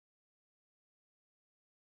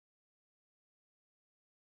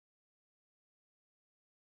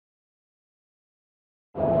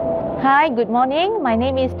Hi, good morning. My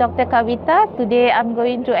name is Dr. Kavita. Today I'm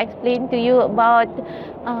going to explain to you about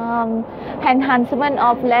enhancement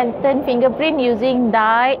of lantern fingerprint using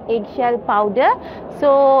dye eggshell powder.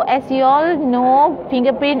 So as you all know,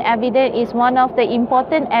 fingerprint evidence is one of the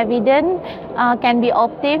important evidence can be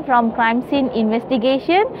obtained from crime scene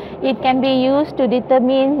investigation. It can be used to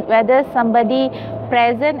determine whether somebody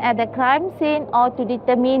present at the crime scene or to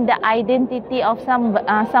determine the identity of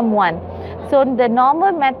someone. So the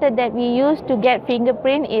normal method that we use to get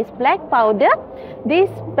fingerprint is black powder. This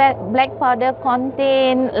black powder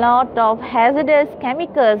contains a lot of hazardous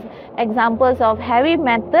chemicals, examples of heavy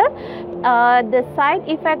metal. The side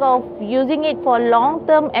effect of using it for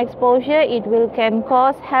long-term exposure, can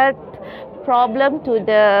cause health problem to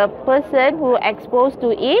the person who exposed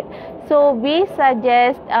to it. So we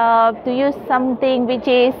suggest to use something which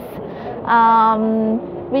is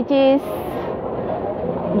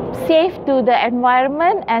safe to the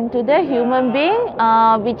environment and to the human being,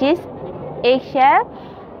 which is eggshell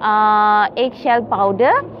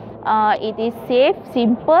powder. It is safe,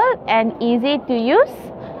 simple and easy to use.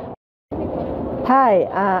 Hi,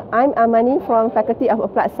 I'm Amani from Faculty of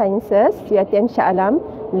Applied Sciences, UiTM Shah Alam,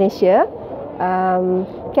 Malaysia.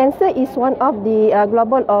 Cancer is one of the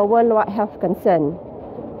global or worldwide health concern.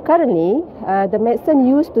 Currently, the medicine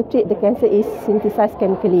used to treat the cancer is synthesized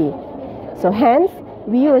chemically. So hence,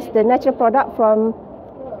 we use the natural product from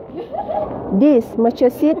this mature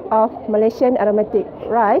seed of Malaysian aromatic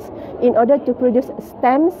rice in order to produce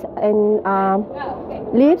stems and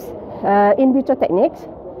leaves in vitro techniques,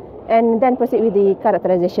 and then proceed with the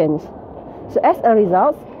characterizations. So as a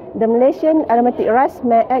result, the Malaysian aromatic rice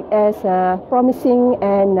may act as a promising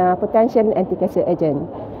and potential anti-cancer agent.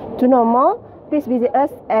 To know more, please visit us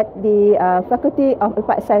at the Faculty of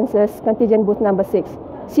Applied Sciences Contingent booth number 6.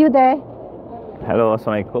 See you there. Hello,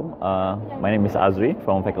 Assalamualaikum. My name is Azri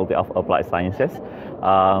from Faculty of Applied Sciences.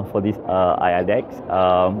 For this Iidex,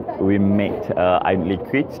 we make iron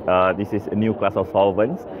liquids. This is a new class of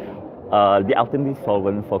solvents, the alternative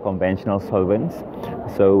solvent for conventional solvents.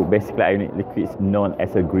 So basically, iron liquids known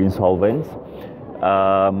as a green solvents.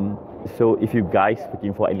 So if you guys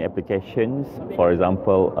looking for any applications, for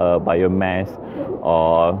example, biomass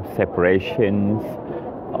or separations,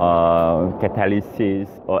 catalysis,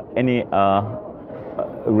 or any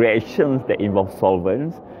reactions that involve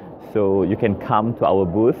solvents, so you can come to our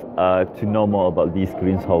booth to know more about these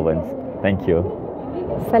green solvents. Thank you.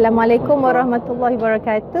 Assalamualaikum warahmatullahi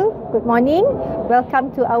wabarakatuh. Good morning.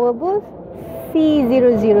 Welcome to our booth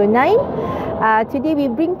C009. Today we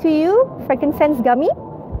bring to you frankincense gummy.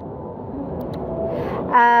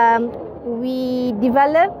 We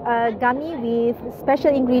develop a gummy with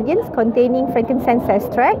special ingredients containing frankincense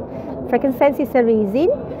extract. Frankincense is a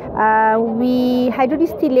resin. We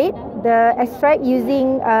hydrodistillate the extract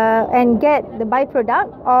using and get the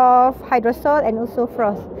byproduct of hydrosol and also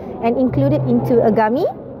frost and include it into a gummy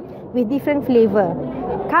with different flavor.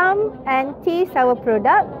 Come and taste our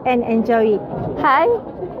product and enjoy it. Hi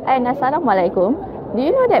and Assalamualaikum. Do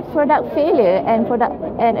you know that product failure and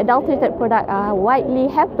adulterated product are widely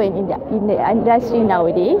happen in the industry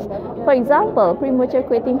nowadays? For example, premature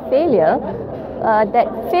coating failure that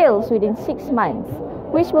fails within 6 months,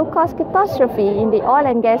 which will cause catastrophe in the oil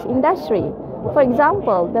and gas industry. For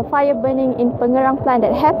example, the fire burning in Pengerang plant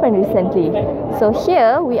that happened recently. So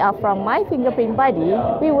here we are from My Fingerprint Buddy.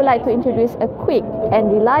 We would like to introduce a quick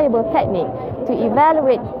and reliable technique to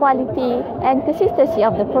evaluate quality and consistency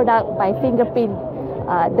of the product by fingerprint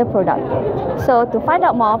the product. So to find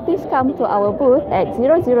out more, please come to our booth at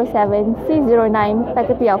 007 C09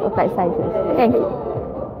 Faculty of Applied Sciences. Thank you.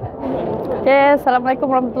 Okay, Assalamualaikum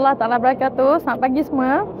warahmatullahi wabarakatuh. Selamat pagi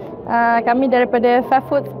semua. Kami daripada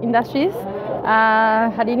Fairfood Industries.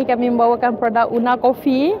 Hari ini kami membawakan produk Una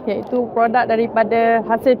Coffee, iaitu produk daripada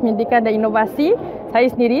hasil pendidikan dan inovasi saya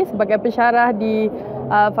sendiri sebagai pensyarah di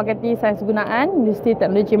Fakulti Sains Gunaan Universiti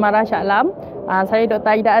Teknologi Mara Shah Alam. Saya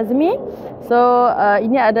Dr. Aida Azmi. So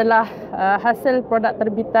ini adalah hasil produk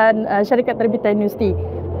terbitan syarikat terbitan universiti.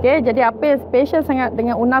 Okay, jadi apa yang special sangat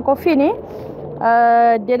dengan Una Coffee ni?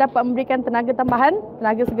 Dia dapat memberikan tenaga tambahan,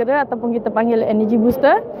 tenaga segera ataupun kita panggil energy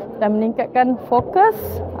booster, dan meningkatkan fokus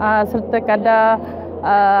serta kadar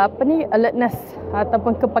alertness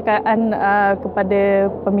ataupun kepekaan kepada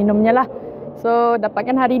peminumnya lah. So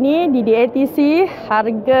dapatkan hari ini di DATC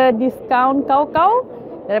harga diskaun kau-kau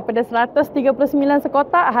daripada 139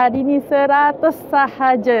 sekotak, hari ini 100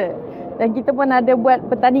 sahaja. Dan kita pun ada buat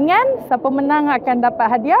pertandingan, siapa menang akan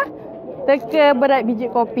dapat hadiah teka berat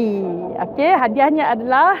biji kopi. Okey, hadiahnya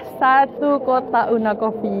adalah 1 kotak Una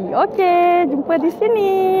Coffee. Okey, jumpa di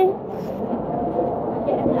sini.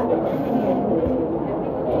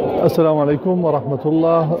 Assalamu alaikum wa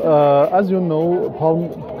rahmatullah. As you know,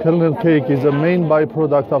 palm kernel cake is a main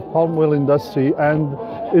byproduct of palm oil industry, and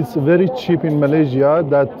it's very cheap in Malaysia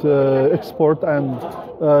that export and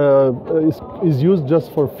is used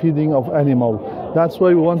just for feeding of animal. That's why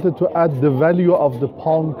we wanted to add the value of the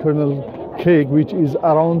palm kernel cake, which is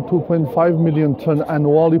around 2.5 million ton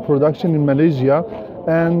annually production in Malaysia,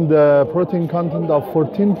 and protein content of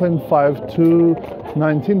 14.5 to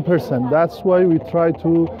 19%. That's why we try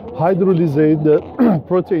to hydrolyze the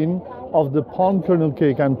protein of the palm kernel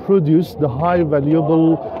cake and produce the high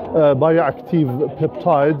valuable bioactive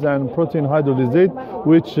peptides and protein hydrolysate,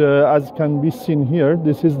 which as can be seen here,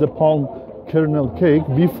 this is the palm kernel cake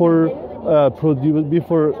before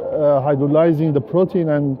hydrolyzing the protein,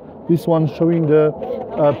 and this one showing the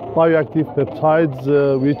bioactive peptides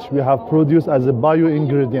which we have produced as a bio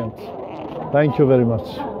ingredient. Thank you very much.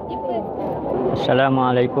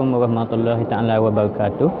 Assalamualaikum warahmatullahi ta'ala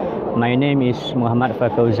wabarakatuh. My name is Muhammad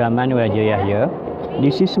Fakul Zaman Raja Yahya.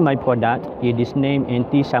 This is my product. It is named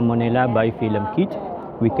Anti-Salmonella Biofilm Kit.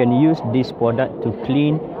 We can use this product to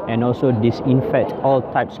clean and also disinfect all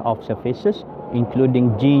types of surfaces,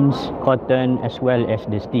 including jeans, cotton, as well as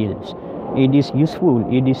the steels. It is useful,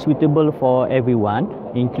 it is suitable for everyone,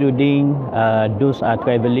 including those are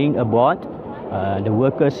travelling abroad, the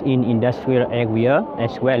workers in industrial area,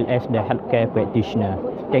 as well as the healthcare practitioner.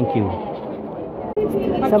 Thank you.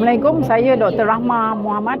 Assalamualaikum, saya Dr. Rahma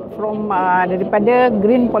Muhammad from daripada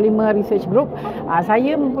Green Polymer Research Group.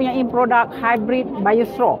 Saya mempunyai produk hybrid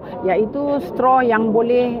biostraw, iaitu straw yang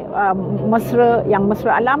boleh mesra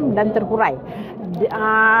alam dan terurai.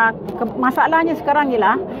 Masalahnya sekarang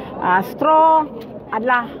ialah straw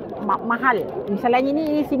adalah mahal. Misalnya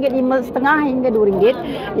ini RM1.5 hingga RM2.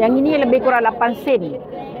 Yang ini lebih kurang 8 sen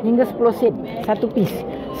hingga 10 sen satu piece.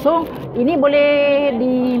 So ini boleh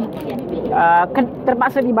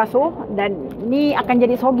terpaksa dibasuh dan ini akan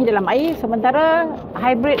jadi soggy dalam air. Sementara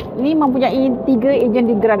hybrid ni mempunyai 3 ejen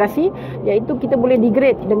degradasi, iaitu kita boleh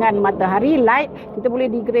degrade dengan matahari, light, kita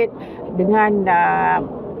boleh degrade dengan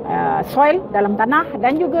soil dalam tanah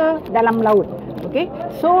dan juga dalam laut. Okay,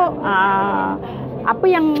 so apa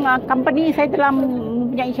yang company saya telah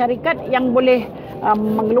mempunyai syarikat yang boleh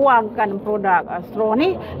mengeluarkan produk straw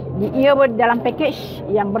ni, ia dalam package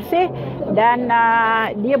yang bersih dan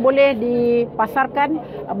dia boleh dipasarkan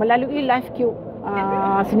melalui Life Cube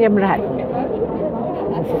Sdn Bhd.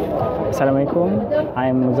 Assalamualaikum.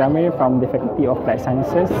 I'm Muzamir from the Faculty of Applied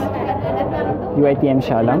Sciences, UiTM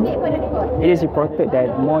Shah Alam. It is reported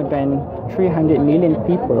that more than 300 million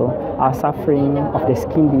people are suffering of the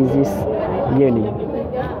skin disease yearly.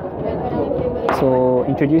 So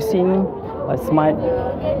introducing a smart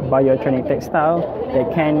biotronic textile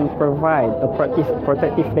that can provide a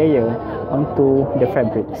protective layer onto the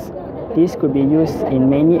fabrics. This could be used in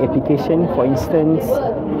many applications, for instance,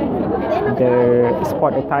 the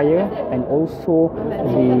sport attire and also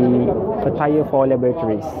the attire for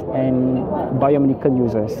laboratories and biomedical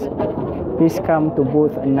users. Please come to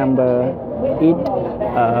booth number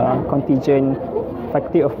 8, contingent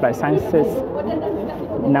Faculty of Applied Sciences,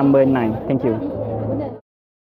 number 9. Thank you.